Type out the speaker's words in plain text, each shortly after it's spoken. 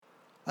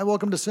Hi,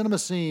 welcome to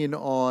Cinemascene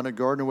on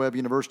Gardner Webb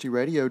University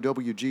Radio,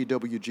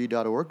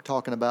 WGWG.org,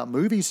 talking about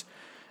movies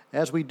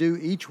as we do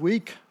each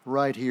week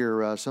right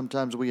here.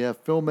 Sometimes we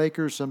have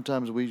filmmakers,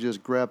 sometimes we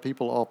just grab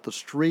people off the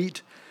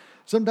street,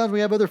 sometimes we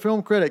have other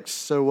film critics,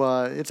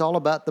 so it's all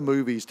about the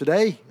movies.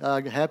 Today,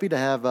 happy to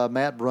have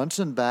Matt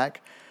Brunson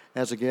back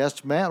as a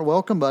guest. Matt,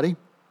 welcome, buddy.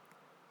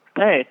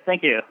 Hey,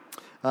 thank you.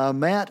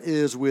 Matt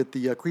is with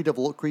the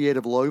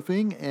Creative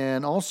Loafing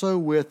and also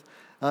with,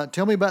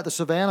 tell me about the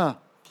Savannah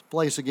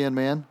place again,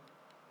 man.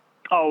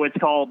 Oh, it's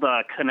called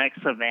Connect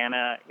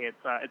Savannah.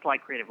 It's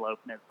like Creative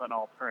Loafing. It's an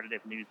alternative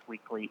news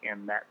weekly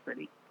in that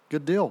city.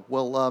 Good deal.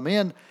 Well,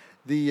 man,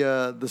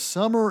 the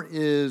summer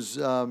is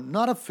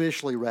not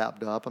officially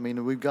wrapped up. I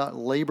mean, we've got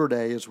Labor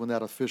Day is when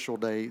that official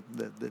day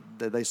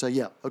that they say,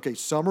 yeah, okay,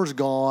 summer's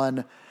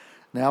gone.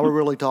 Now we're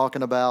really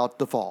talking about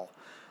the fall.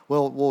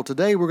 Well,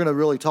 today we're going to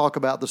really talk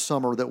about the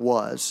summer that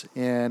was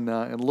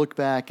and look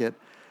back at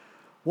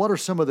what are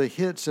some of the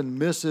hits and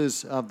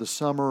misses of the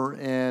summer,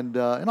 and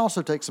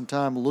also take some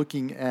time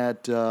looking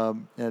at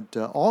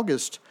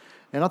August.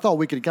 And I thought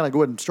we could kind of go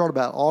ahead and start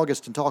about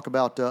August and talk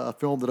about a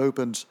film that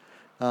opens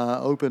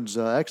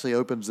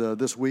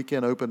this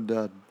weekend. Opened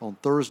on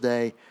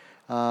Thursday.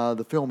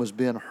 The film has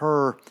been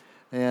Her,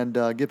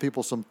 and give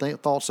people some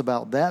thoughts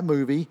about that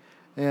movie,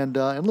 and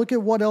look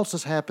at what else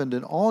has happened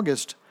in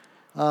August.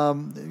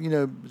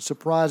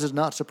 Surprises,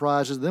 not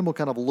surprises. Then we'll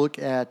kind of look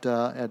at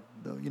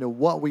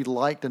what we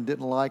liked and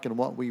didn't like, and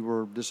what we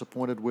were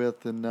disappointed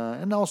with,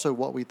 and also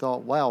what we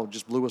thought, wow,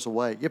 just blew us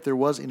away. If there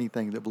was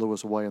anything that blew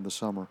us away in the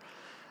summer,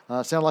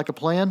 sound like a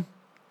plan?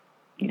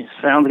 Yeah,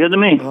 sounds good to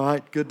me. All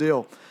right, good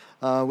deal.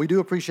 We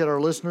do appreciate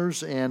our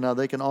listeners, and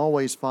they can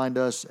always find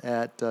us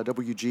at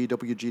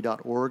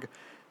WGWG.org,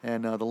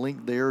 and the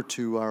link there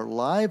to our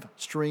live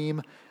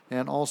stream.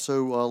 And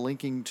also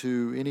linking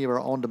to any of our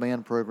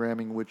on-demand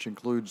programming, which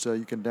includes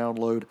you can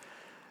download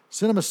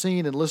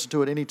Cinemascene and listen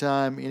to it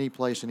anytime, any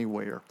place,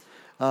 anywhere.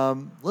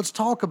 Let's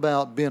talk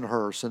about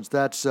Ben-Hur, since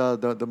that's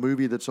the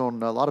movie that's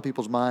on a lot of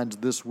people's minds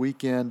this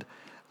weekend.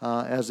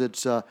 As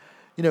it's, it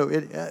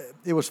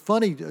was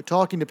funny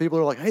talking to people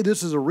who are like, "Hey,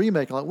 this is a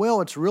remake." I'm like, well,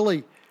 it's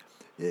really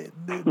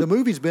the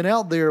movie's been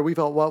out there. We've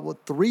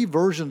got 3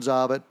 versions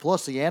of it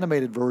plus the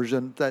animated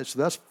version.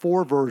 That's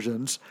 4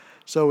 versions.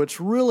 So it's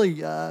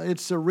really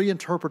it's a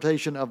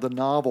reinterpretation of the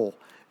novel.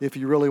 If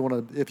you really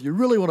want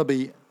to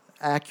be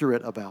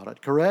accurate about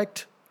it,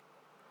 correct?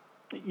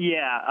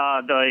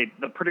 Yeah,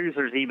 the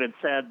producers even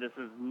said this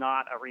is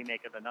not a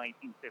remake of the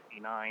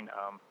 1959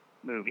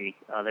 movie.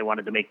 They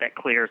wanted to make that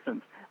clear,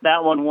 since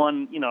that one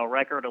won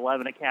record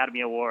 11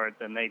 Academy Awards,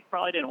 and they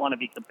probably didn't want to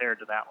be compared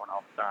to that one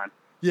all the time.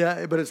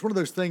 Yeah, but it's one of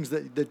those things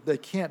that they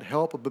can't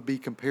help but be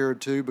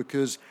compared to,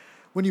 because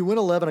when you win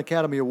 11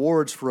 Academy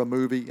Awards for a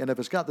movie, and if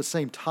it's got the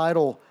same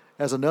title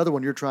as another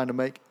one you're trying to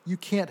make, you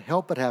can't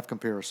help but have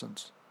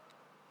comparisons.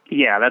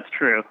 Yeah, that's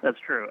true. That's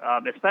true.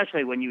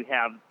 Especially when you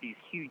have these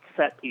huge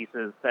set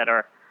pieces that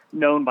are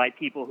known by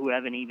people who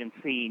haven't even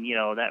seen,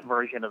 that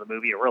version of the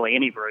movie, or really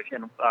any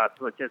version.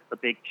 So it's just the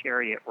big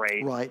chariot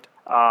race. Right.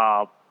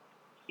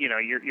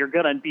 You're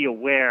going to be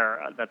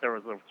aware that there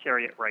was a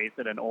chariot race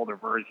in an older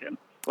version,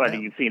 whether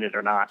you've seen it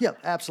or not. Yeah,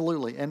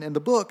 absolutely. And the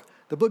book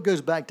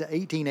goes back to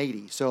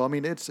 1880. So I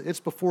mean, it's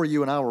before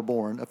you and I were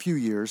born, a few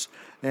years.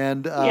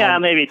 And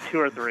maybe 2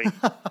 or 3.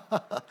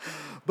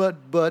 but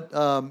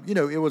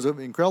it was an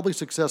incredibly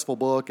successful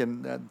book,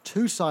 and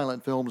 2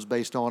 silent films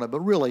based on it.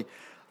 But really,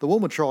 the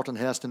one with Charlton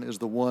Heston is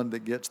the one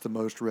that gets the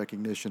most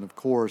recognition, of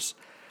course.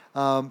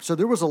 So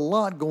there was a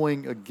lot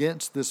going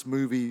against this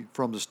movie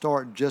from the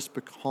start, just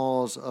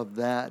because of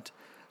that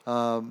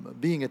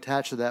being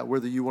attached to that,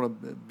 whether you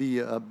want to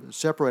be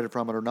separated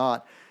from it or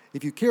not.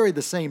 If you carry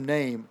the same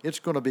name, it's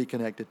going to be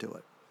connected to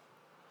it.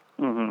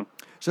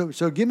 Mm-hmm.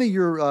 So give me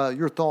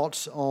your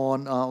thoughts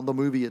on the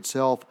movie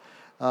itself.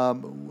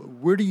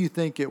 Where do you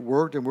think it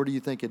worked, and where do you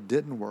think it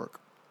didn't work?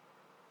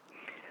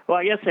 Well,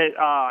 I guess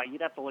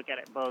you'd have to look at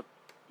it both.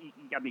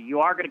 I mean,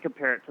 you are going to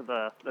compare it to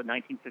the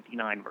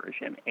 1959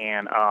 version,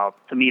 and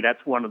to me,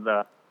 that's one of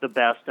the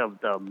best of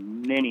the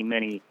many,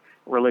 many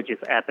religious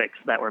epics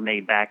that were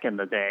made back in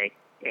the day.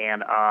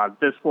 And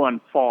this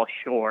one falls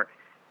short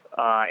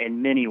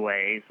in many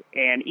ways,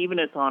 and even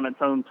it's on its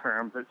own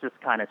terms, it's just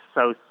kind of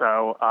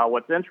so-so.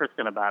 What's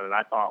interesting about it,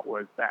 I thought,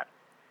 was that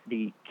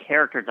the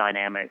character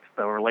dynamics,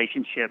 the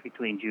relationship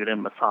between Judah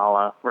and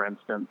Masala, for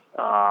instance,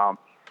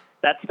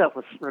 that stuff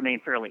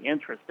remained fairly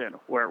interesting.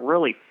 Where it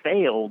really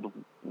failed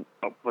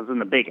was in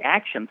the big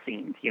action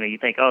scenes. You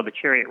think, oh, the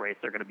chariot race,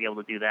 they're going to be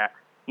able to do that,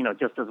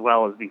 just as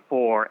well as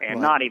before,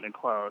 and not even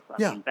close.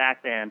 I mean,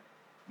 back then,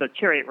 the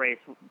chariot race,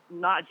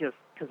 not just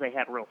because they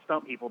had real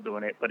stunt people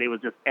doing it, but it was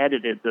just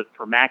edited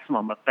for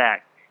maximum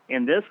effect.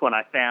 In this one,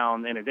 I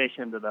found, in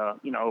addition to the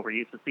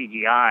overuse of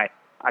CGI,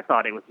 I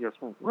thought it was just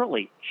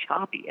really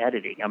choppy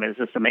editing. I mean, it's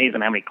just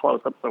amazing how many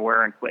close-ups there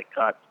were and quick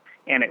cuts,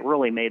 and it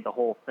really made the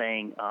whole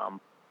thing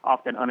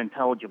often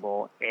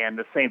unintelligible. And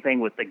the same thing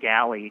with the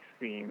galley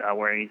scene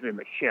where he's in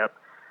the ship.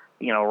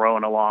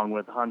 rowing along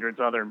with hundreds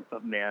other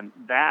men.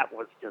 That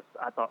was just,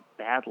 I thought,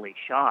 badly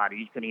shot.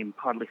 You couldn't even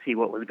hardly see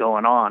what was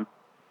going on.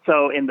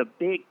 So in the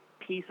big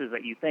pieces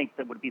that you think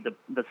that would be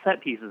the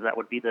set pieces that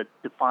would be the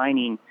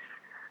defining,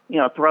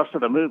 thrust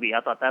of the movie,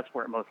 I thought that's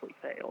where it mostly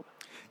failed.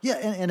 Yeah,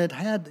 and it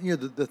had,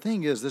 the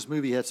thing is, this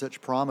movie had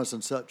such promise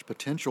and such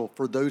potential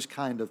for those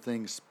kind of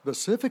things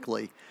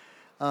specifically.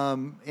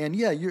 And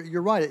yeah,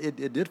 you're right,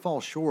 it did fall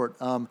short.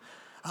 I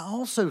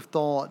also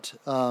thought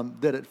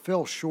that it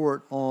fell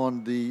short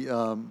on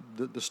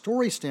the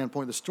story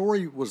standpoint. The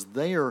story was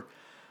there,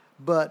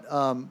 but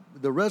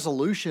the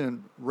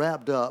resolution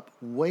wrapped up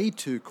way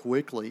too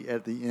quickly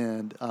at the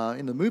end.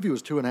 And the movie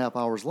was 2.5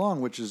 hours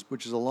long, which is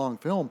a long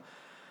film.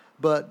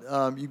 But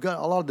you got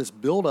a lot of this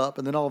build-up,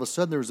 and then all of a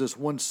sudden there's this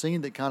one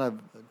scene that kind of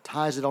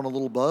ties it on a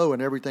little bow,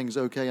 and everything's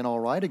okay and all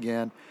right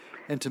again.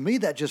 And to me,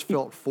 that just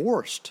felt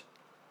forced.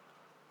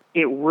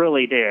 It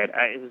really did.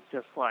 It was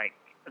just like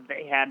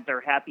they had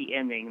their happy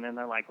ending, and then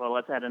they're like, well,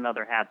 let's add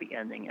another happy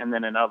ending, and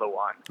then another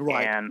one.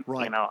 Right, and,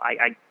 right.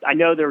 I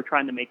know they were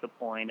trying to make the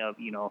point of,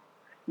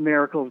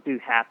 miracles do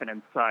happen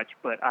and such,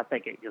 but I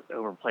think it just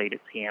overplayed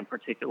its hand,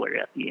 particularly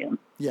at the end.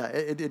 Yeah,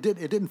 it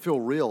didn't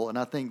feel real, and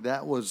I think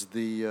that was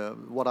the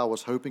what I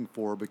was hoping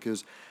for,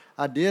 because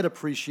I did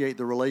appreciate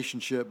the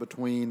relationship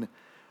between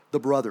the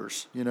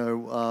brothers,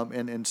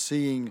 and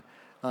seeing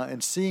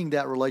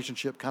that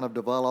relationship kind of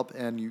develop,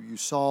 and you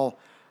saw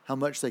how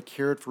much they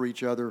cared for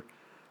each other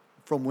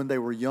from when they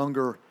were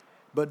younger,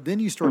 but then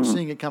you start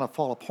seeing it kind of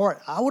fall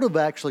apart. I would have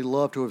actually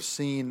loved to have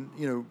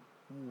seen,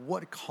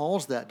 what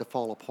caused that to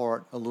fall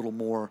apart a little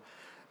more,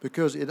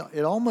 because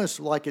it almost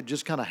like it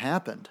just kind of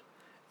happened,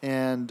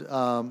 and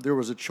there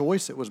was a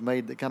choice that was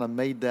made that kind of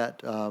made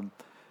that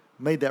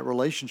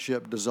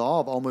relationship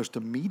dissolve almost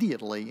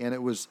immediately, and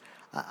it was,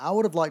 I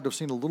would have liked to have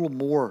seen a little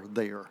more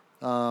there,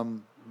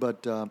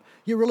 but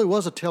it really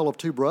was a tale of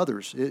two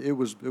brothers. It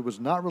was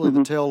not really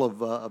the tale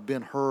of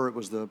Ben-Hur. It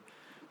was the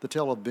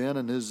tale of Ben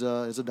and his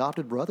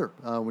adopted brother,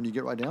 when you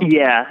get right down to it.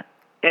 Yeah.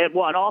 And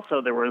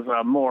also there was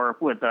more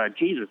with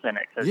Jesus in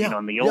it, because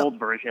in the old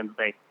versions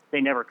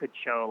they never could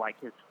show like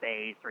his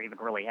face or even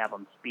really have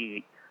him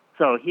speak.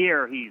 So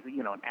here he's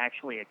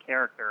actually a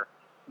character,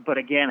 but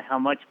again, how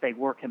much they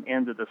work him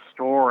into the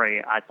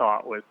story, I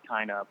thought was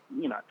kind of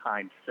at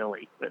times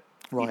silly, with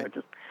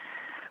just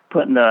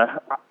putting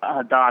the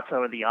dots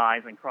over the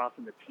I's and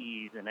crossing the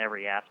T's in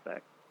every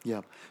aspect.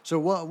 Yeah. So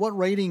what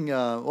rating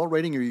are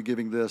you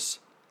giving this?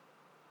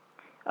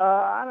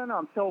 I don't know.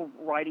 I'm still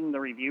writing the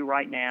review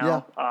right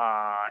now.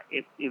 Yeah.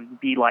 It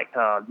would be like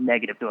a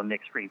negative to a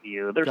mixed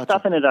review. There's Gotcha.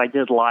 stuff in it I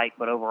did like,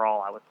 but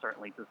overall I was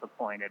certainly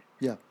disappointed.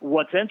 Yeah.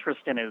 What's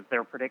interesting is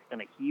they're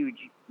predicting a huge,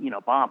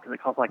 bomb, because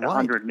it costs like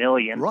 $100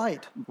 million.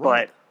 Right.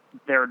 But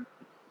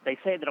they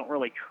say they don't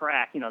really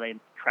track. They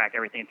track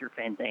everything through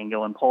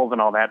Fandango and polls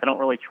and all that. They don't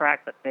really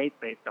track the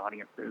faith-based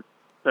audiences,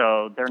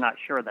 so they're not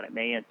sure that it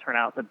may turn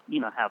out to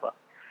have a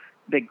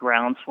big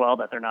groundswell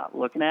that they're not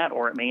looking at,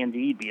 or it may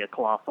indeed be a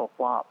colossal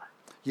flop.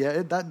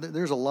 Yeah,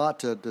 there's a lot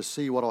to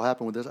see what will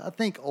happen with this. I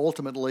think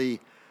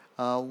ultimately,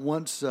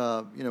 once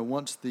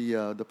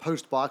the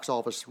post box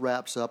office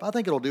wraps up, I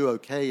think it'll do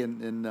okay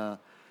in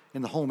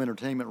the home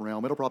entertainment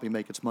realm. It'll probably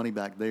make its money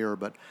back there.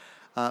 But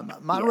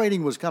my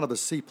rating was kind of a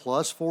C+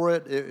 for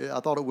it. I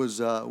thought it was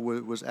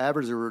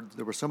average.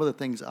 There were some of the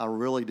things I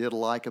really did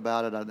like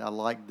about it. I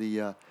liked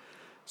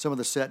some of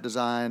the set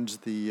designs,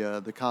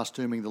 the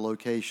costuming, the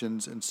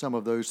locations, and some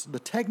of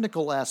the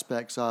technical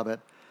aspects of it.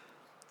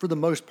 For the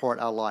most part,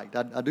 I liked.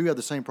 I do have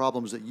the same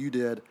problems that you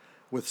did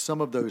with some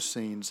of those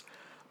scenes,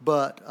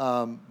 but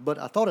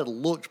I thought it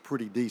looked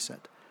pretty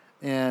decent,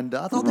 and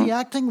I thought the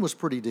acting was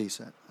pretty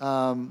decent.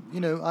 I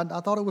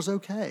thought it was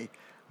okay,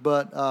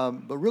 but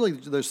really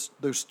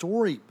those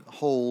story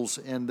holes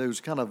and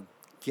those kind of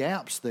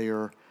gaps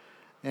there,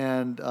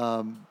 and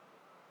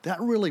that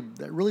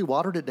really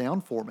watered it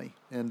down for me.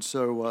 And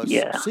so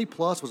C+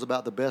 was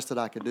about the best that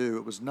I could do.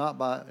 It was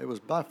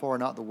by far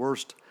not the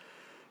worst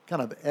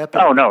kind of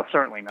epic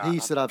certainly not.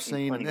 piece that I've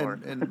seen,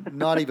 and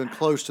not even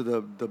close to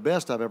the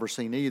best I've ever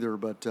seen either.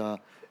 But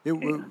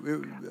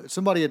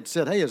somebody had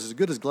said, hey, it's as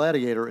good as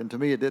Gladiator, and to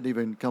me it didn't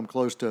even come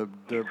close to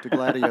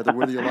Gladiator,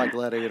 whether you like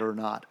Gladiator or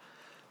not.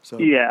 So.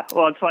 Yeah,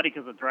 well, it's funny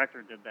because the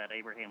director did that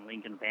Abraham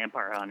Lincoln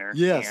Vampire Hunter.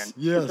 Yes, and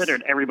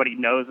considered everybody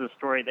knows the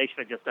story, they should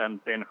have just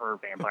done Ben-Hur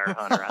Vampire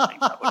Hunter. I think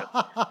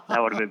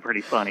that would have been pretty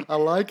funny. I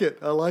like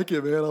it, man. I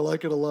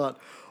like it a lot.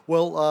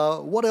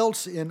 Well, what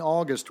else in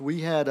August?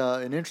 We had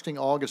an interesting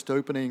August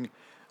opening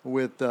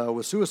with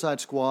Suicide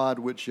Squad,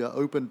 which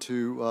opened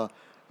to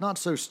not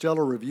so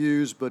stellar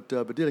reviews, but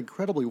did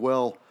incredibly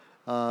well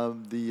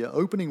the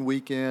opening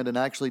weekend, and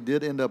actually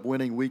did end up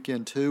winning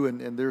weekend 2,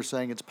 and they're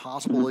saying it's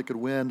possible it could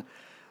win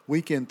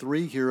weekend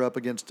 3 here up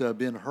against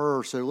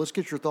Ben-Hur. So let's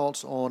get your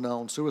thoughts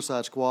on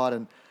Suicide Squad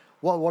and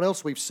what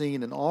else we've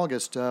seen in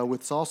August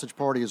with Sausage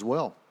Party as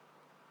well.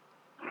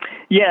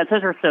 Yeah, it's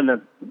interesting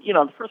that,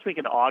 the first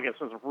weekend of August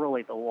was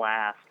really the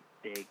last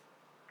big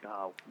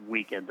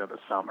weekend of the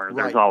summer. Right.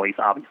 There's always,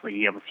 obviously,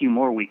 you have a few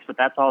more weeks, but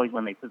that's always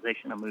when they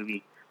position a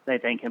movie they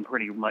think can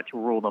pretty much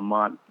rule the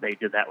month. They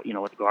did that,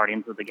 with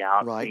Guardians of the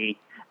Galaxy. Right.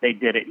 They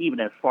did it even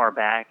as far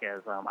back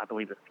as, I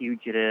believe, The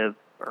Fugitive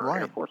or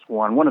Right. Air Force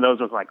One. One of those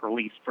was like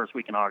released first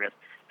week in August.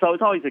 So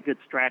it's always a good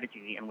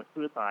strategy. And with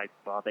Suicide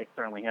Squad, they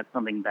certainly had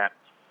something that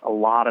a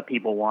lot of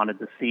people wanted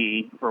to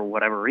see for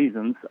whatever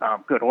reasons,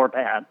 good or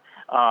bad.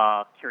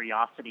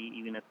 Curiosity,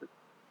 even if it's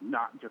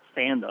not just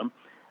fandom.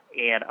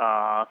 And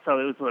so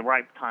it was the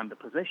right time to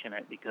position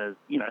it because,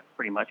 it's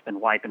pretty much been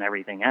wiping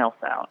everything else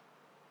out.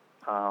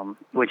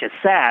 Which is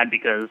sad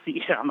because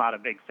I'm not a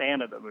big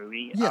fan of the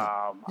movie.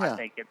 Yeah. I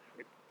think it's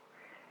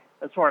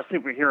as far as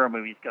superhero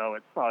movies go,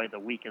 it's probably the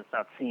weakest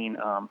I've seen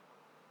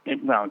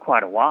in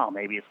quite a while.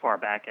 Maybe as far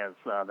back as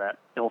that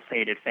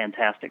ill-fated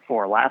Fantastic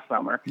Four last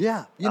summer.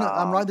 Yeah,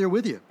 I'm right there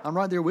with you.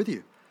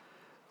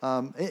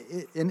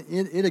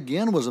 It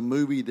again was a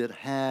movie that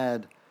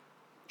had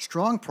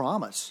strong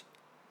promise.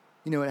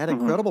 It had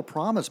incredible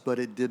promise, but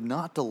it did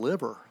not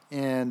deliver.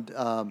 And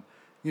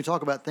you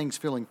talk about things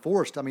feeling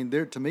forced. I mean,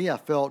 to me, I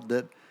felt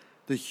that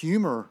the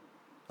humor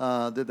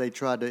that they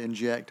tried to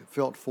inject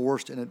felt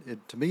forced,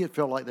 and to me, it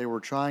felt like they were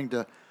trying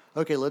to,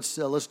 okay, let's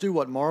do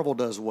what Marvel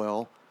does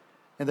well,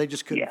 and they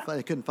just couldn't.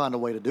 They couldn't find a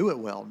way to do it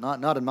well.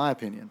 Not in my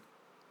opinion.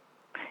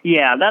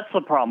 Yeah, that's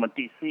the problem with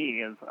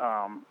DC is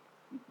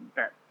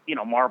that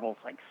Marvel's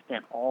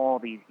spent all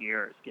these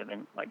years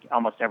giving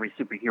almost every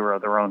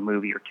superhero their own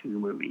movie or two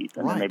movies,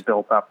 and then they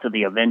built up to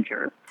the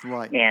Avengers.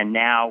 Right. And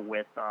now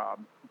with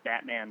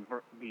Batman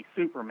v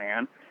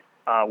Superman,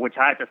 which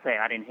I have to say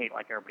I didn't hate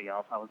like everybody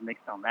else. I was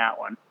mixed on that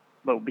one.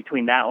 But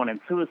between that one and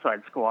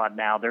Suicide Squad,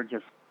 now they're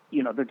just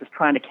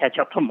trying to catch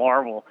up to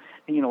Marvel.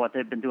 And what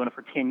they've been doing it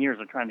for 10 years,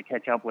 they're trying to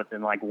catch up with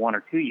in 1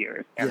 or 2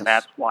 years, and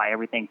that's why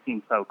everything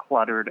seems so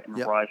cluttered and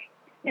rushed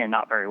and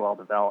not very well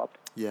developed.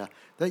 Yeah,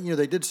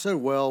 they did so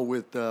well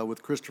with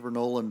Christopher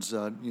Nolan's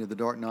the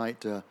Dark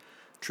Knight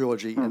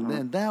trilogy,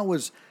 and that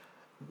was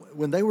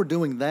when they were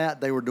doing that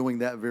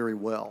very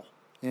well,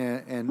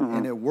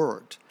 and it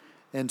worked.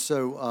 And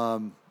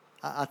so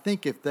I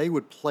think if they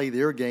would play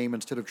their game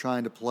instead of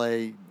trying to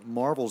play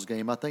Marvel's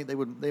game, I think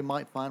they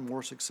might find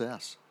more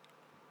success.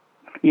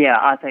 Yeah,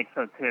 I think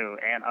so too,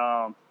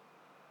 and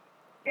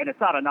it's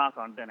not a knock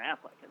on Ben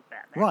Affleck as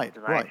Batman, right?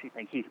 Because I actually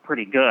think he's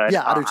pretty good.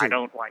 Yeah, I do too. I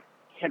don't like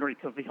Henry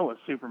Cavill as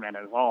Superman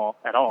at all.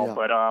 Yeah.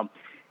 But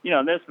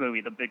in this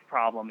movie, the big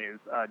problem is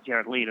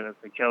Jared Leto as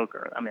the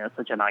Joker. I mean, it's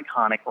such an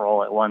iconic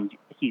role. It won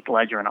Heath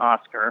Ledger an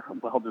Oscar,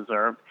 well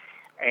deserved.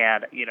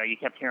 And you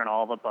kept hearing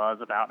all the buzz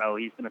about,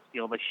 he's going to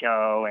steal the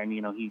show, and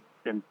he's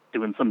been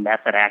doing some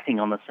method acting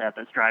on the set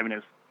that's driving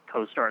his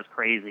co-stars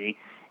crazy.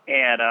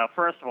 And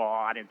first of all,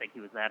 I didn't think he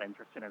was that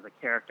interesting as a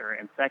character.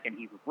 And second,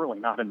 he was really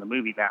not in the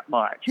movie that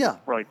much. Yeah.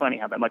 It's really funny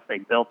how that much they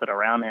built it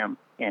around him,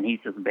 and he's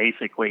just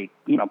basically,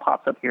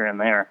 pops up here and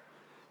there.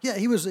 Yeah,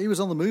 he was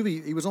on the movie.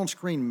 He was on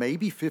screen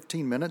maybe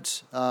 15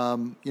 minutes.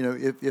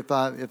 If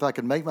I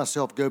could make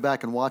myself go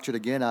back and watch it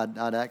again,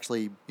 I'd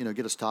actually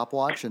get a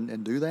stopwatch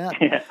and do that.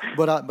 Yeah.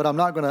 But I'm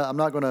not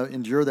gonna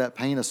endure that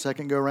pain a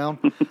second go around.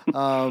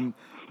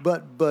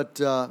 But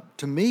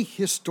to me,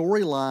 his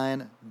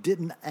storyline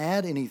didn't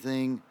add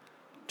anything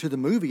to the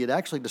movie. It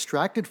actually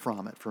distracted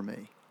from it for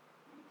me.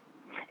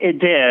 It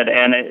did,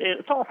 and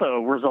it's also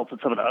a result of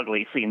some of the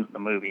ugly scenes in the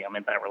movie. I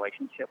mean, that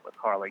relationship with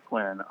Harley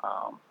Quinn,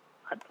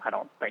 I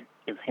don't think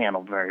is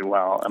handled very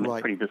well. I mean,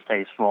 it's pretty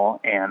distasteful.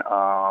 And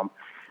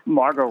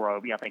Margot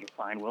Robbie, I think, is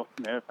fine. Will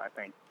Smith, I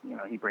think,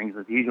 he brings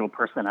his usual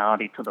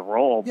personality to the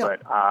role,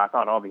 but I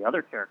thought all the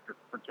other characters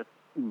were just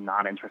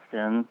not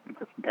interesting,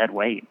 just dead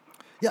weight.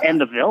 Yeah,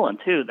 and the villain,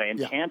 too, the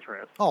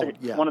Enchantress.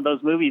 It's one of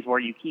those movies where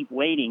you keep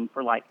waiting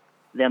for,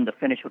 them to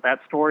finish with that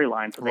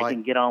storyline so they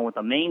can get on with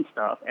the main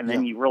stuff, and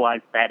then you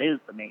realize that is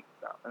the main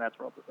stuff, and that's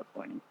real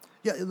disappointing.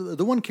 Yeah,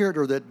 the one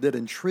character that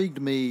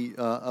intrigued me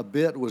a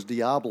bit was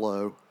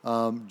Diablo.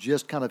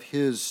 Just kind of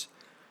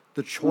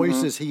the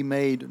choices he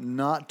made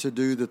not to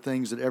do the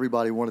things that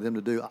everybody wanted him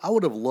to do. I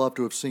would have loved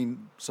to have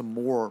seen some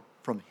more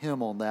from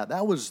him on that.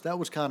 That was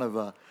kind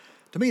of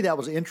to me that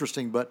was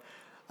interesting, but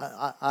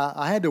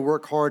I had to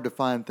work hard to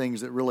find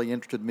things that really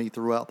interested me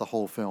throughout the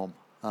whole film.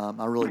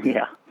 I really did.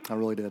 Yeah. I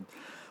really did.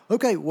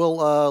 Okay,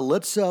 well,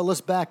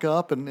 let's back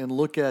up and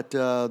look at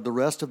the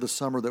rest of the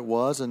summer that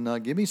was,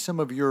 and give me some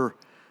of your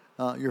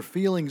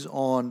feelings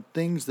on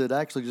things that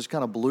actually just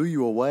kind of blew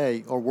you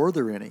away, or were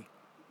there any?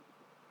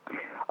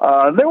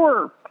 I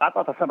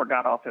thought the summer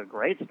got off to a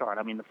great start.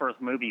 I mean, the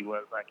first movie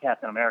was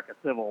Captain America: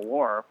 Civil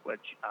War,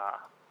 which,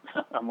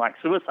 unlike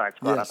Suicide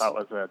Squad, I thought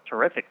was a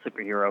terrific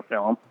superhero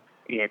film.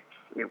 It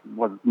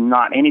was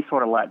not any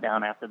sort of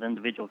letdown after the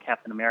individual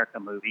Captain America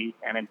movies,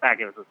 and in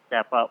fact, it was a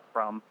step up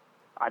from,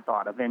 I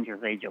thought,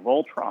 Avengers: Age of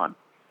Ultron.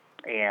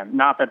 And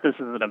not that this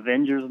is an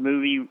Avengers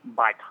movie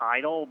by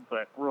title,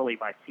 but really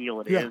by feel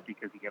it is,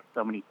 because you have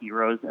so many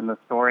heroes in the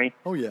story.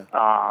 Oh, yeah.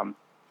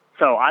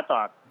 So I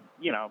thought,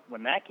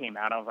 when that came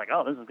out, I was like,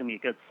 oh, this is going to be a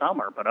good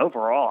summer. But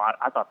overall,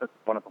 I thought this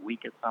was one of the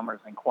weakest summers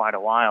in quite a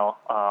while.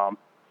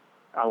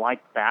 I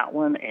liked that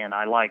one, and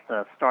I liked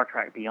Star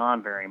Trek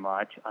Beyond very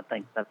much. I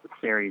think that's a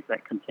series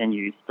that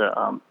continues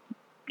to,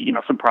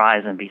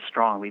 surprise and be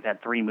strong. We've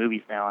had 3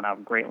 movies now, and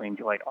I've greatly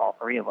enjoyed all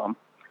 3 of them.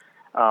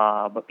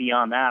 But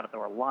beyond that, there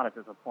were a lot of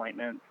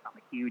disappointments. I'm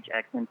a huge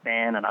X-Men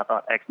fan, and I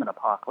thought X-Men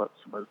Apocalypse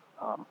was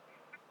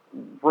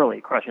really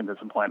a crushing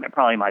disappointment,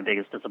 probably my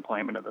biggest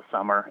disappointment of the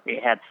summer.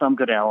 It had some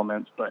good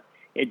elements, but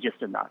it just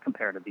did not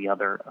compare to the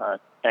other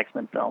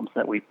X-Men films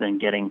that we've been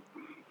getting.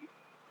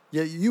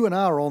 Yeah, you and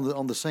I are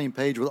on the same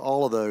page with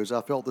all of those.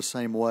 I felt the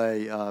same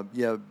way.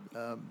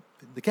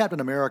 The Captain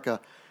America,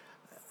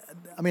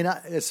 I mean,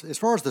 as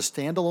far as the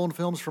standalone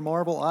films for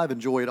Marvel, I've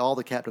enjoyed all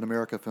the Captain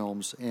America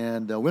films.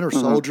 And Winter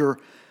Soldier,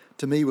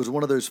 to me, was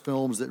one of those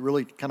films that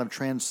really kind of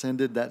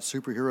transcended that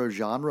superhero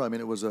genre. I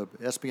mean, it was an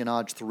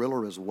espionage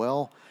thriller as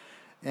well.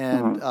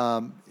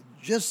 And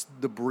just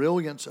the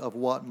brilliance of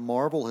what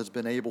Marvel has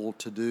been able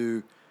to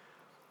do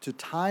to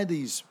tie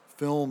these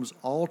films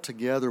all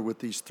together with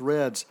these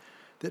threads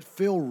that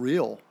feel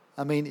real.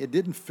 I mean, it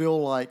didn't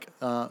feel like,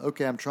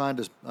 okay, I'm trying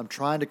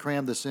to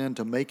cram this in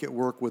to make it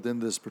work within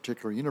this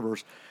particular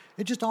universe.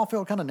 It just all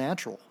felt kind of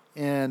natural.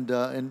 And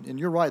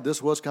you're right,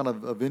 this was kind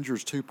of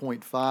Avengers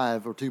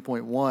 2.5 or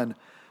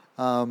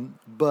 2.1,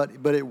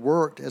 but it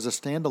worked as a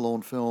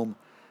standalone film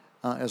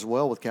as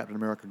well with Captain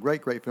America.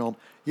 Great film.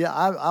 Yeah,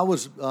 I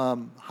was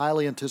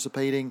highly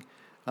anticipating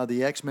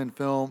the X-Men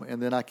film,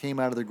 and then I came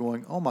out of there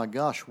going, oh my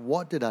gosh,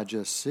 what did I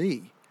just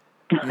see?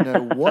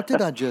 What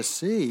did I just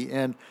see?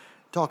 And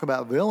talk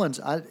about villains,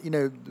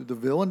 the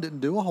villain didn't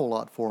do a whole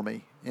lot for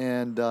me,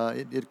 and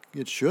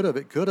it should have,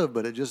 it could have,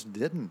 but it just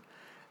didn't.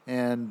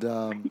 And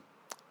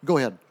go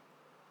ahead.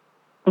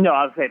 No,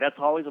 I would say that's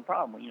always a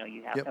problem.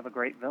 You have to have a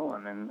great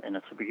villain in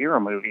a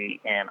superhero movie,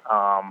 and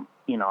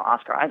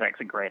Oscar Isaac's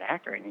a great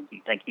actor, and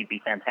you think he'd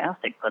be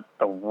fantastic, but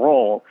the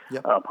role,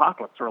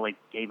 Apocalypse really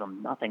gave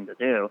him nothing to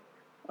do.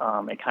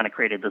 It kind of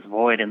created this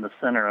void in the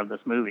center of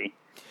this movie.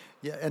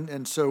 Yeah,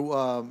 and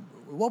so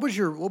what was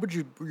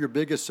your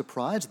biggest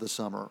surprise of the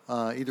summer?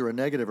 Either a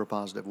negative or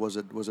positive. Was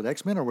it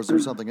X-Men or was there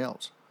something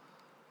else?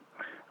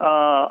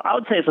 I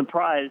would say a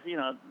surprise.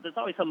 There's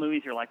always some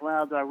movies you're like,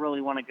 well, do I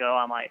really want to go?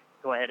 I might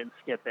go ahead and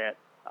skip it.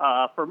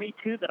 For me,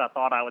 2 that I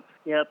thought I would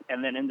skip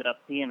and then ended up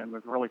seeing and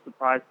was really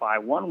surprised by.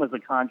 One was The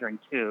Conjuring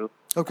 2.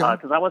 Okay.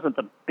 Because I wasn't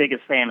the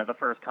biggest fan of the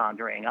first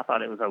Conjuring. I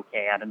thought it was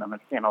okay. I didn't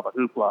understand all the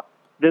hoopla.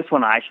 This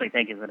one I actually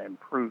think is an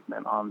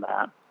improvement on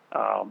that.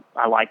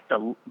 I liked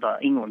the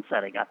England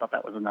setting. I thought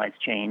that was a nice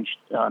change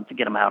to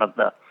get them out of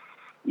the,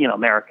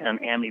 American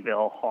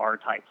Amityville horror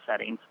type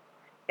settings.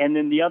 And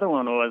then the other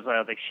one was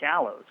The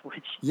Shallows,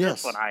 which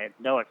this one I had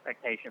no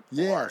expectations for.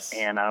 Yes.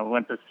 And I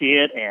went to see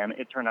it, and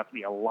it turned out to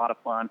be a lot of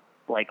fun.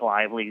 Blake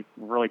Lively's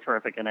really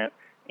terrific in it.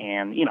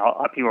 And,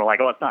 people were like,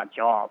 oh, it's not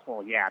Jaws.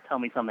 Well, yeah, tell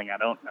me something I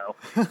don't know.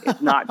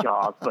 It's not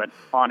Jaws, but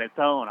on its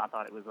own, I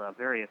thought it was a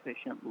very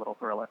efficient little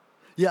thriller.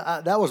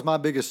 Yeah, that was my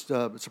biggest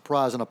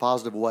surprise in a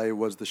positive way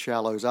was The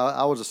Shallows.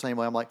 I was the same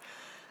way. I'm like,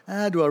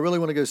 do I really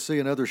want to go see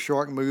another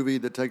shark movie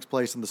that takes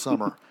place in the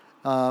summer?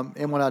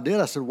 And when I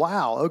did, I said,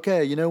 wow,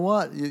 okay, you know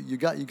what? You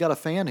got a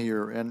fan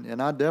here.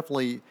 And I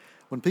definitely,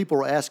 when people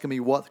were asking me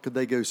what could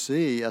they go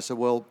see, I said,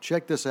 well,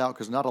 check this out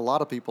because not a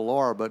lot of people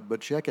are, but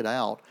check it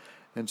out.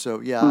 And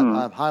so,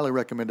 I've highly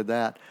recommended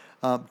that.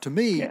 To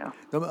me,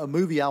 a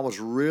movie I was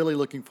really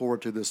looking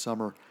forward to this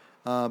summer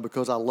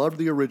because I loved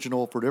the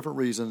original for different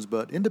reasons,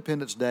 but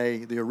Independence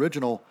Day, the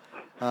original,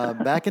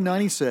 back in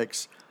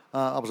 96,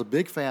 I was a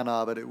big fan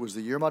of it. It was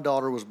the year my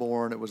daughter was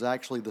born. It was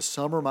actually the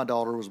summer my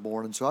daughter was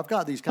born. And so I've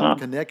got these kind of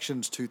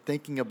connections to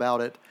thinking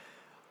about it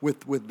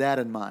with that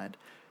in mind.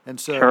 And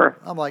so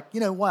I'm like,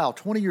 wow,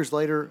 20 years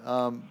later,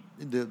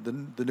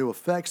 the new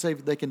effects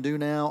they can do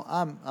now,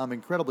 I'm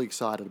incredibly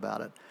excited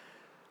about it.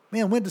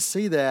 Man, went to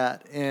see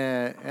that,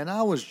 and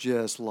I was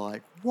just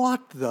like,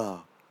 what the...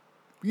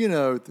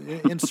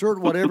 insert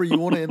whatever you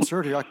want to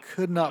insert here. I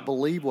could not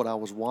believe what I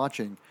was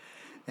watching.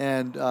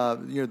 And,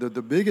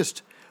 the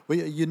biggest,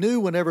 you knew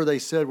whenever they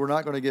said we're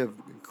not going to give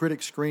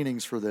critic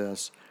screenings for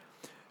this,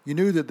 you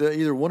knew that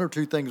either one or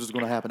two things was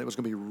going to happen. It was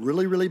going to be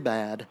really, really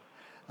bad,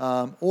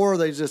 or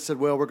they just said,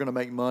 well, we're going to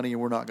make money and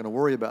we're not going to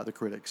worry about the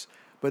critics.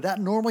 But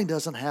that normally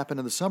doesn't happen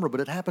in the summer, but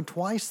it happened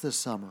twice this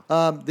summer.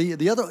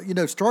 The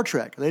other, Star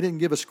Trek, they didn't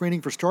give a screening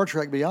for Star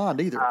Trek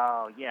Beyond either.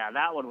 Oh, yeah,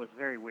 that one was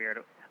very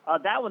weird.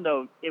 That one,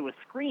 though, it was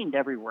screened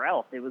everywhere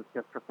else. It was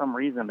just for some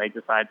reason they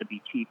decided to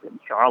be cheap in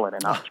Charlotte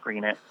and not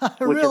screen it,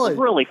 which is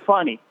really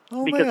funny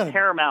because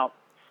Paramount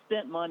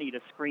spent money to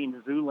screen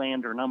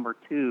Zoolander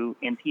 #2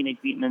 and Teenage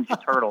Mutant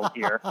Ninja Turtles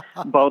here,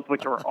 both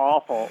which were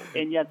awful,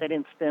 and yet they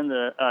didn't spend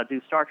to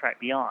do Star Trek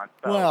Beyond.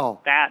 So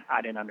that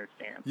I didn't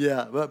understand.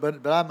 Yeah,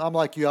 but I'm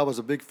like you. I was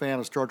a big fan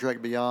of Star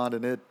Trek Beyond,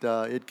 and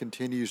it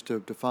continues to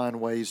find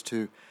ways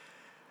to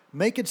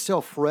make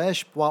itself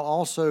fresh while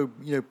also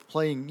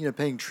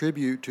paying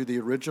tribute to the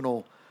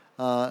original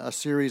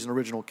series and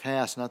original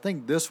cast. And I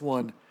think this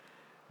one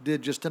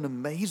did just an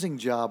amazing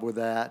job with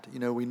that.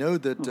 We know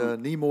that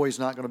Nimoy's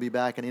not going to be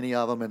back in any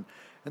of them,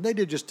 and they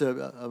did just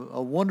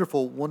a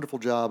wonderful, wonderful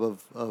job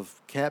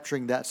of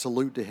capturing that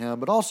salute to him,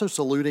 but also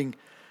saluting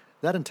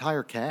that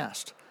entire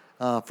cast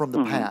from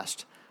the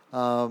past.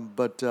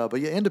 But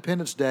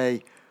Independence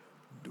Day,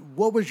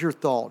 what was your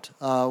thought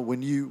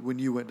when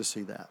you went to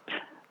see that?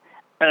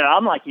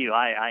 I'm like you.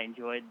 I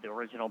enjoyed the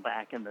original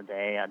back in the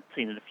day. I'd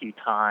seen it a few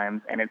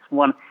times, and it's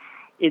one.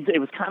 It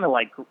was kind of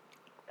like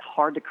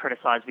hard to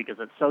criticize because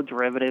it's so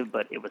derivative,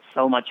 but it was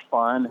so much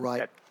fun. Right.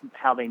 That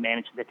how they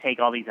managed to take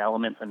all these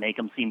elements and make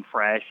them seem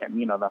fresh, and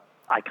the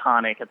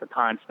iconic at the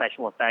time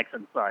special effects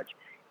and such.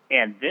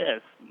 And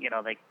this,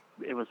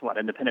 it was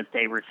Independence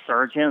Day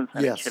Resurgence,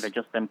 and Yes. it should have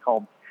just been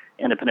called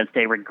Independence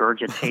Day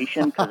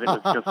Regurgitation because it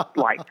was just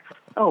like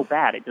so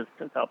bad. It just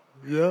took up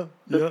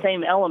the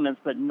same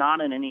elements, but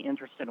not in any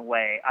interesting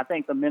way. I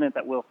think the minute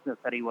that Will Smith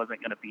said he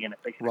wasn't going to be in it,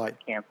 they should have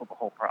canceled the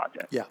whole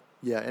project.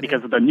 Yeah.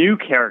 Because of the new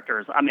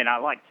characters. I mean, I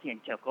like seeing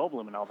Jeff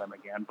Goldblum and all them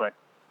again, but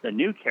the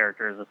new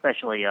characters,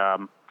 especially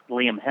Liam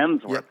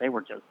Hemsworth, they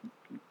were just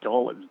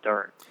dull as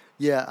dirt.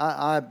 Yeah,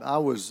 I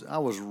was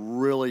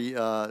really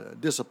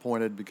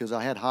disappointed because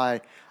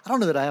I don't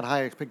know that I had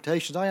high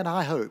expectations. I had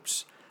high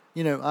hopes.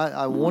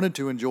 I wanted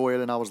to enjoy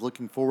it, and I was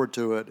looking forward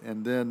to it.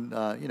 And then,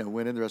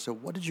 went in there. I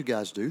said, "What did you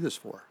guys do this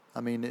for?"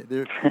 I mean,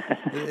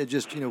 it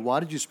just, why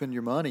did you spend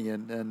your money?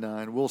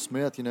 And Will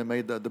Smith,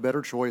 made the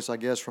better choice, I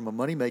guess, from a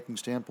money making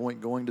standpoint,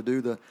 going to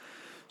do the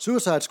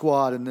Suicide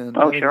Squad, and then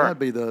that'd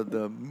be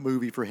the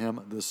movie for him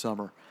this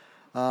summer.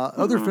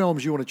 Other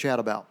films you want to chat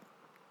about?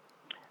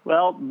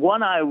 Well,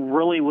 one I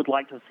really would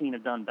like to have seen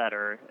it done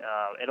better.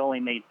 It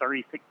only made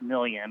 $36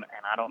 million,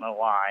 and I don't know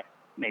why.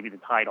 Maybe the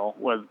title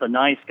was The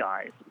Nice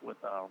Guys with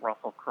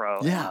Russell Crowe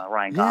and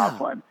Ryan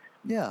Gosling.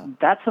 Yeah.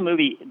 That's a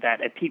movie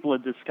that if people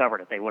had discovered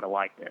it, they would have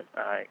liked it.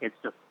 It's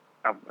just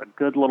a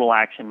good little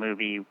action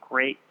movie.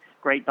 Great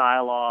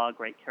dialogue,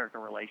 great character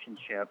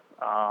relationship.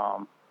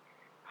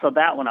 So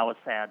that one I was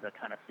sad to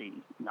kind of see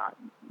not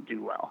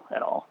do well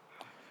at all.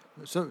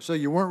 So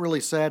you weren't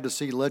really sad to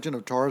see Legend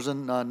of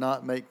Tarzan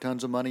not make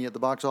tons of money at the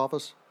box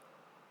office?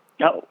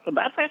 No,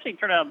 that's actually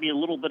turned out to be a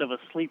little bit of a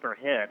sleeper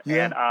hit.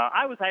 Yeah. And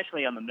I was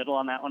actually on the middle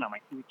on that one. I'm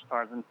a huge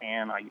Tarzan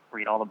fan. I used to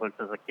read all the books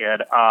as a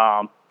kid.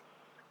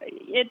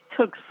 It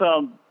took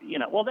some, they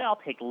all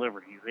take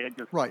liberties. It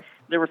just,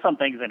 there were some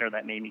things in there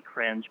that made me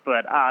cringe,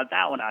 but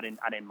that one I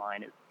didn't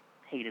mind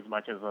hate as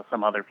much as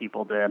some other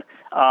people did.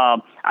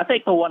 I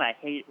think the one I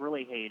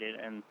really hated,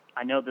 and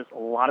I know a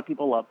lot of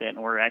people loved it,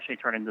 and we're actually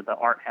turning to the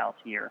art house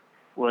here,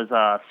 was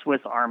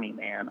Swiss Army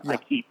Man. Yeah. I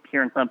keep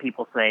hearing some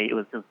people say it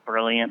was just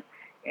brilliant.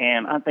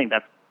 And I think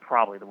that's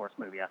probably the worst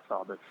movie I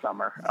saw this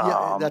summer.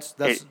 Yeah,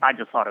 I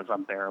just thought it was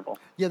unbearable.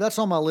 Yeah, that's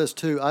on my list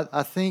too.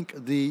 I think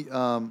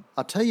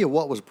I'll tell you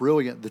what was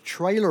brilliant. The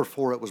trailer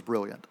for it was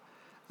brilliant.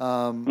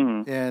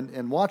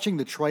 And watching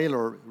the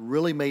trailer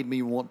really made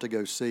me want to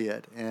go see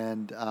it.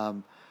 And,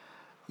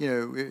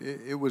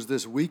 it was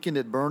this Weekend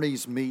at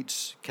Bernie's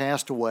meets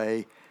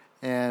Castaway.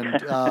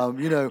 And,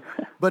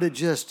 but it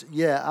just,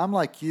 I'm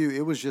like you.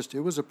 It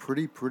was a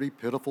pretty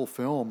pitiful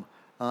film.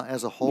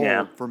 As a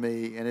whole for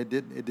me, and it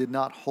did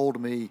not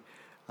hold me.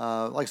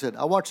 Like I said,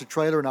 I watched the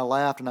trailer and I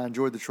laughed and I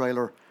enjoyed the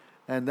trailer,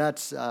 and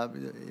that's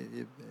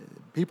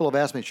people have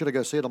asked me, should I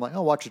go see it? I'm like,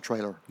 watch the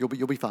trailer. You'll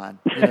be fine.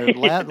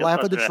 Laugh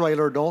at the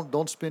trailer.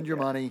 Don't spend your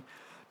money.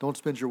 Don't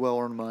spend your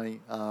well-earned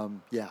money.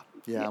 I'm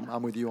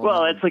with you on that.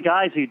 Well, it's the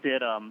guys who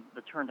did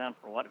the Turn Down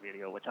for What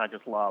video, which I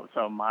just love.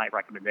 So my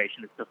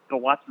recommendation is just go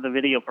watch the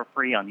video for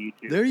free on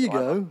YouTube. There you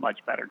go. Have a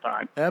much better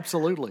time.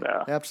 Absolutely.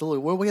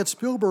 Well, we had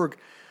Spielberg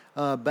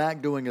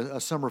back doing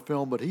a summer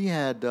film, but he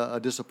had a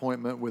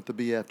disappointment with the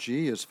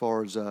BFG as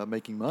far as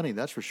making money,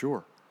 that's for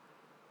sure.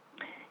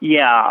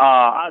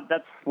 Yeah,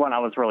 that's one I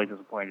was really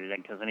disappointed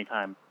in, because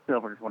anytime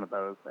Spielberg's one of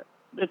those,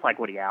 it's like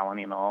Woody Allen,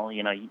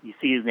 you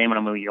see his name in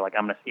a movie, you're like,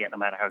 I'm going to see it no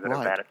matter how good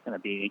or bad it's going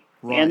to be.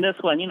 Right. And this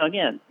one,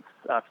 again,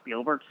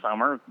 Spielberg,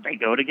 Summer, they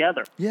go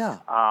together. Yeah.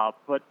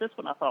 But this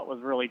one I thought was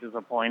really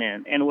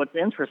disappointing. And what's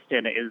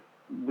interesting is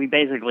we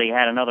basically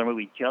had another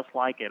movie just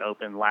like it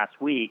open last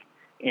week,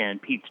 in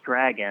Pete's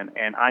Dragon,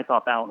 and I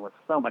thought that one was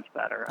so much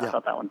better. Yeah. I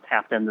thought that one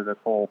tapped into this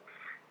whole,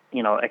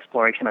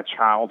 exploration of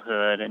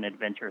childhood and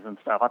adventures and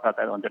stuff. I thought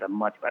that one did a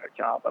much better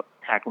job of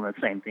tackling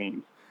the same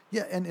themes.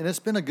 Yeah, and it's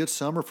been a good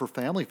summer for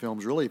family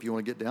films, really, if you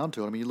want to get down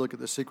to it. I mean, you look at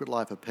The Secret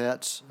Life of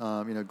Pets,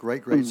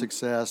 great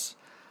success.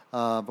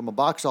 From a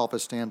box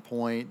office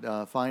standpoint,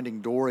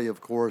 Finding Dory, of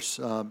course,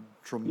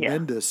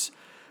 tremendous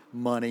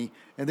money.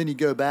 And then you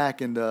go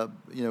back into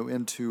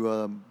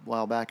a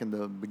while back in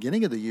the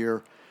beginning of the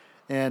year,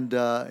 and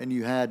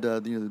you had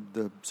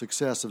the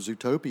success of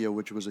Zootopia,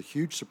 which was a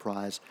huge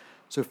surprise.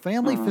 So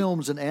family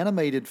films and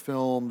animated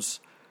films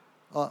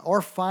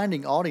are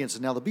finding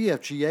audiences. Now the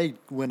BFG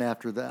went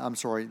after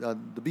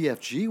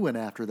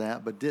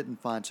that, but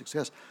didn't find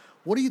success.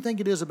 What do you think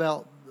it is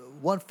about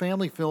what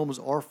family films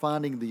are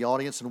finding the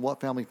audience and what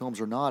family films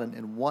are not,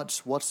 and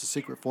what's the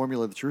secret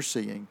formula that you're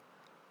seeing?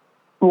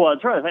 Well,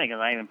 it's really funny because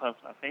I even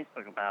posted on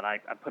Facebook about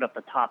it. I put up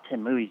the top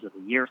 10 movies of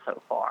the year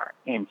so far,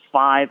 and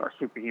 5 are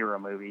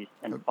superhero movies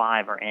and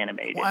 5 are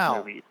animated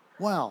movies.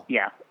 Wow.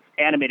 Yeah,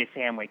 animated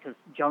family, because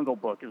Jungle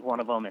Book is one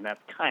of them, and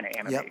that's kind of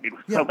animated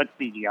with so much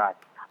CGI.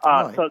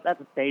 Right. So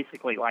that's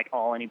basically like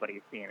all anybody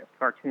is seeing is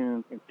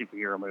cartoons and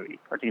superhero movies,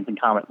 cartoons and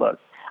comic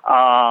books.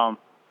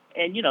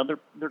 and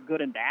they're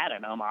good and bad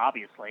in them.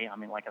 Obviously, I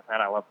mean, like I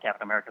said, I love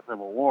Captain America: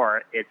 Civil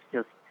War. It's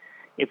just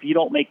if you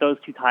don't make those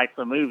two types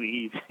of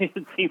movies,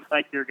 it seems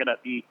like you're gonna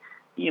be,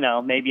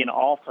 maybe an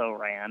also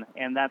ran,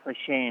 and that's a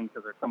shame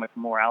because there's so much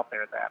more out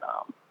there that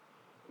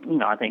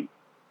I think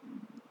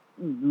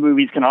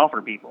movies can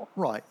offer people.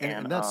 Right,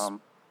 and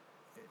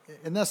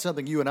that's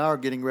something you and I are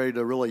getting ready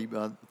to really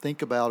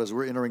think about as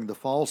we're entering the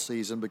fall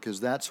season, because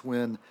that's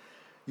when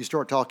you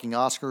start talking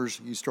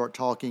Oscars, you start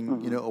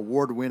talking,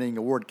 award-winning,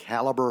 award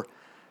caliber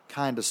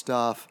kind of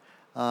stuff,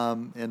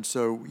 and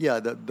so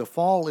the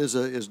fall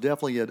is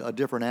definitely a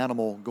different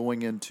animal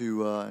going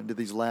into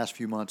these last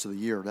few months of the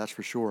year. That's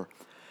for sure.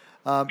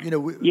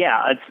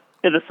 It's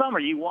in the summer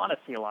you want to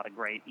see a lot of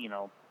great,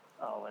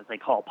 as they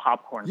call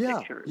popcorn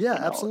pictures. Yeah,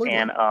 absolutely.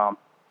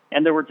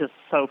 And there were just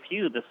so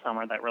few this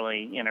summer that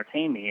really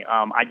entertained me.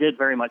 I did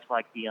very much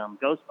like the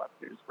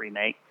Ghostbusters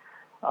remake,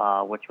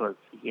 which was,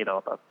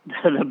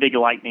 the big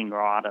lightning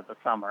rod of the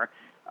summer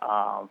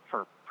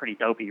for pretty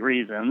dopey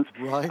reasons.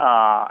 Right.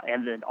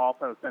 And then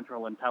also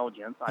Central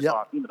Intelligence. I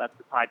thought, that's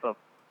the type of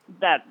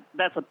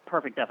that's a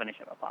perfect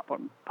definition of a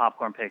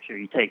popcorn picture.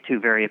 You take two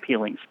very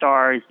appealing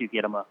stars, you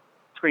get them a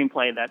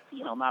screenplay that's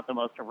not the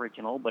most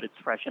original, but it's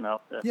fresh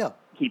enough to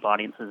keep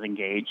audiences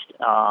engaged.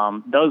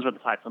 Those are the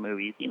types of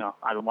movies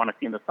I want to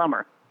see in the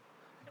summer.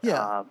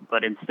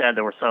 But instead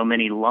there were so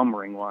many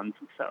lumbering ones.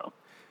 So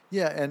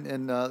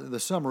and the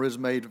summer is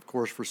made, of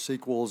course, for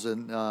sequels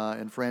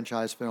and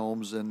franchise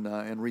films and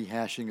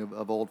rehashing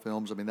of old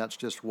films. I mean, that's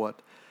just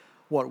what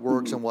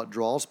works and what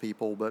draws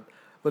people. But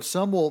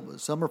some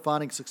are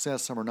finding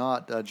success, some are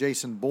not.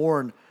 Jason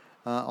Bourne.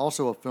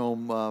 Also a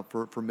film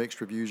for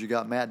mixed reviews. You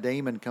got Matt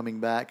Damon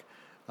coming back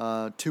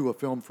to a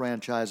film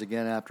franchise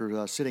again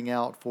after sitting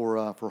out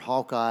for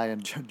Hawkeye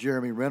and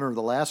Jeremy Renner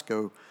the last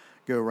go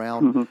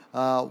round.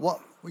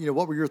 What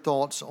were your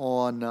thoughts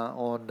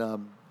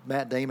on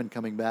Matt Damon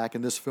coming back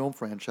and this film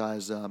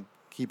franchise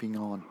keeping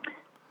on?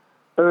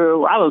 I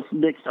was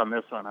mixed on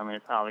this one. I mean,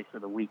 it's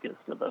obviously the weakest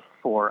of the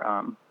four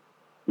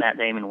Matt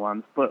Damon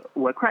ones. But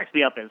what cracks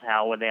me up is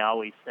how they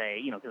always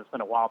say, because it's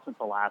been a while since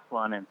the last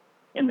one, and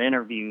in the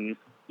interviews,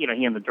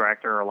 he and the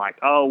director are like,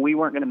 oh, we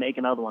weren't going to make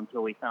another one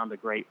until we found a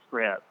great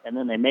script. And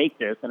then they make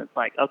this, and it's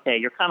like, okay,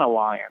 you're kind of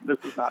lying. This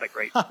is not a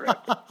great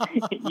script.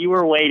 You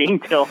were waiting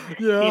till,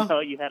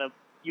 you had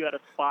a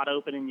spot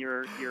open in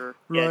your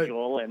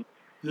schedule, and,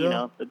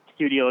 the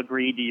studio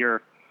agreed to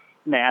your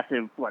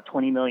massive,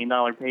 $20 million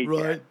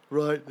paycheck.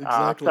 Right,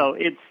 exactly. So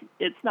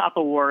it's not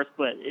the worst,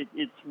 but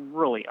it's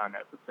really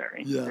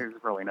unnecessary. Yeah. There's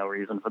really no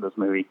reason for this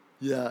movie.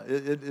 Yeah,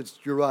 it's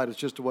you're right. It's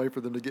just a way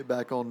for them to get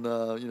back on,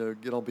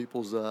 get on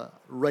people's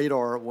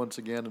radar once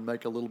again and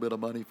make a little bit of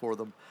money for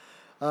them.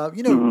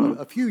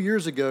 A few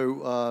years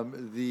ago,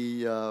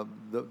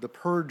 the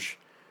Purge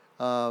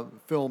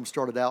film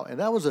started out, and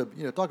that was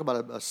talk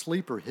about a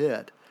sleeper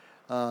hit.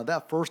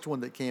 That first one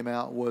that came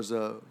out was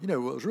it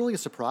was really a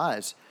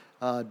surprise.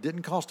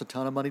 Didn't cost a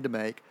ton of money to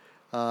make.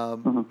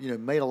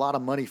 Made a lot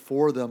of money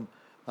for them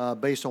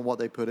based on what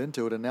they put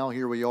into it. And now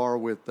here we are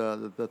with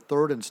the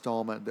third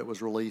installment that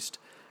was released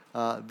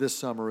this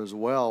summer as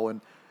well.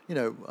 And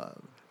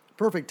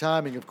perfect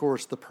timing, of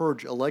course, the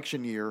Purge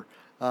election year.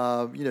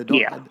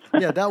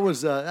 That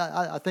was.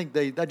 I think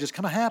that just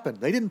kind of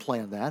happened. They didn't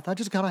plan that. That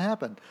just kind of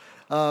happened.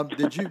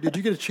 Did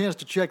you get a chance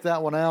to check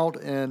that one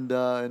out? And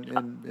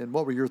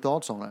what were your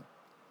thoughts on it?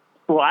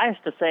 Well, I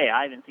have to say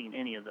I haven't seen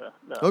any of the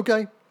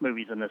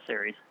movies in this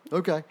series.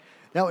 Okay.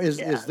 Now is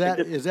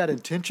that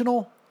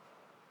intentional?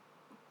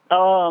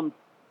 With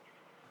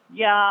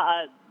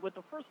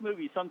the first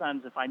movie,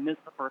 sometimes if I miss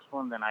the first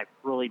one, then I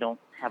really don't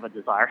have a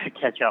desire to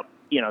catch up,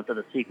 to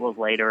the sequels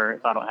later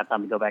if I don't have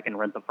time to go back and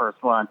rent the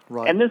first one.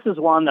 Right. And this is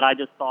one that I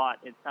just thought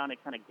it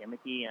sounded kind of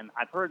gimmicky, and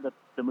I've heard that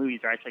the movies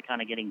are actually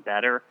kind of getting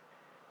better.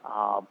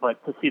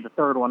 But to see the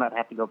third one, I'd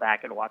have to go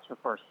back and watch the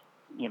first,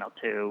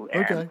 two.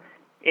 And okay.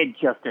 It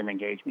just didn't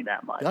engage me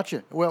that much.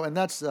 Gotcha. Well, and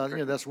that's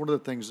that's one of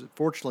the things.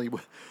 Fortunately,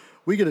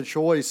 we get a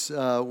choice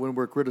when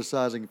we're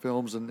criticizing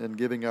films and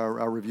giving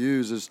our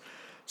reviews. Is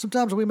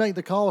sometimes we make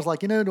the calls like,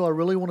 do I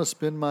really want to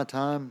spend my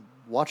time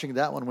watching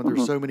that one when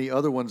there's so many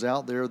other ones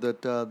out there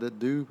that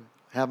do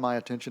have my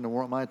attention and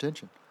warrant my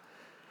attention.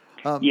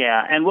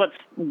 And what's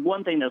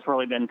one thing that's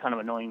really been kind of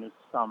annoying this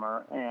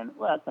summer, and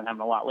that's been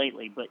happening a lot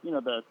lately, but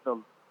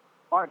the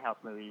art house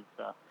movies.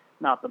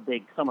 Not the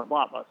big summer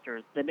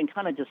blockbusters, they've been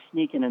kind of just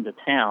sneaking into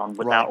town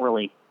without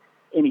really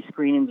any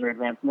screenings or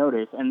advance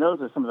notice, and those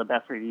are some of the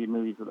best reviewed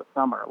movies of the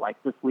summer.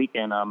 Like this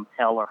weekend,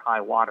 Hell or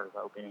High Water is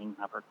opening.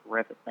 I've heard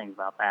terrific things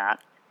about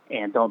that.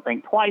 And Don't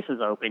Think Twice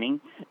is opening,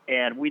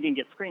 and we didn't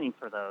get screenings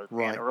for those.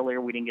 Right. And earlier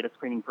we didn't get a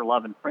screening for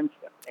Love and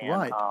Friendship. And,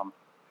 right.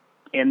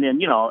 And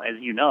then, as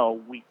you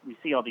know, we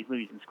see all these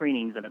movies in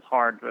screenings, and it's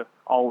hard to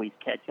always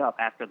catch up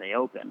after they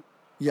open.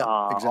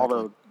 Yeah, exactly.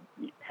 Although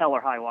Hell or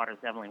High Water is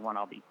definitely one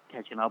I'll be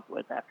catching up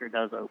with after it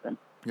does open.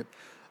 Yep.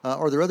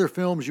 Are there other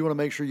films you want to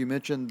make sure you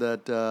mention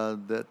that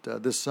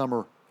this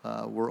summer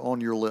were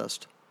on your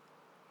list?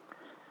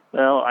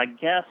 Well, I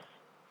guess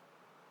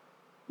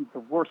the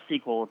worst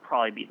sequel would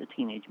probably be the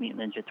Teenage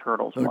Mutant Ninja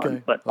Turtles Okay.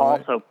 one, but All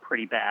also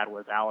pretty bad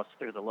was Alice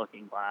Through the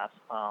Looking Glass.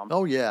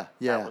 Oh, yeah.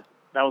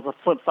 That was a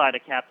flip side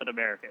of Captain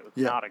America. It was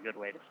Yeah. not a good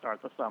way to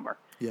start the summer.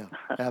 Yeah,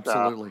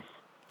 absolutely.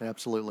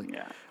 Absolutely.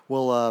 Yeah.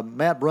 Well,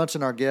 Matt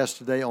Brunson, our guest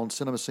today on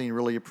Cinemascene,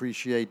 really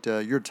appreciate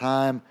your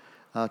time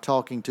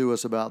talking to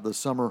us about the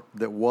summer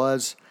that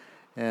was.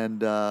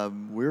 And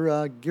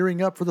we're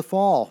gearing up for the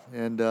fall,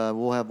 and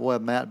we'll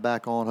have Matt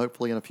back on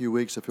hopefully in a few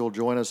weeks if he'll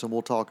join us, and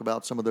we'll talk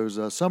about some of those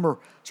some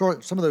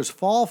of those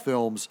fall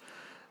films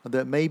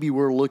that maybe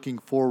we're looking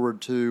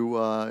forward to,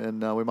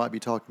 and we might be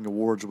talking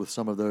awards with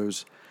some of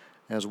those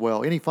as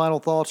well. Any final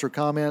thoughts or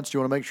comments? Do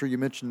you want to make sure you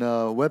mention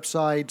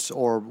websites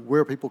or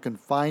where people can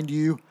find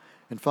you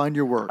and find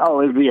your work? Oh,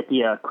 it would be at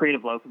the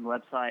Creative Loafing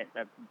website.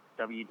 That's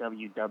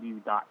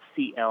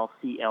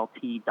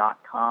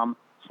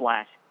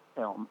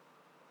www.clclt.com/film.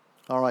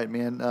 All right,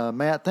 man.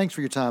 Matt, thanks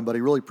for your time,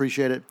 buddy. Really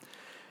appreciate it.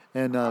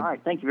 And all right,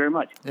 thank you very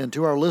much. And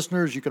to our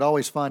listeners, you can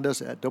always find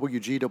us at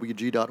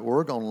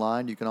wgwg.org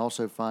online. You can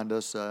also find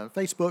us on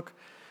Facebook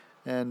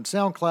and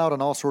SoundCloud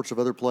and all sorts of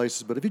other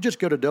places. But if you just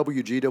go to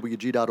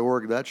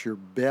wgwg.org, that's your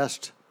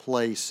best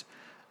place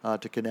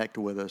to connect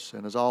with us.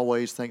 And as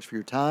always, thanks for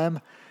your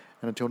time.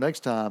 And until next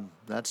time,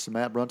 that's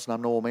Matt Brunson.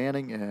 I'm Noel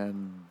Manning,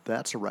 and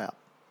that's a wrap.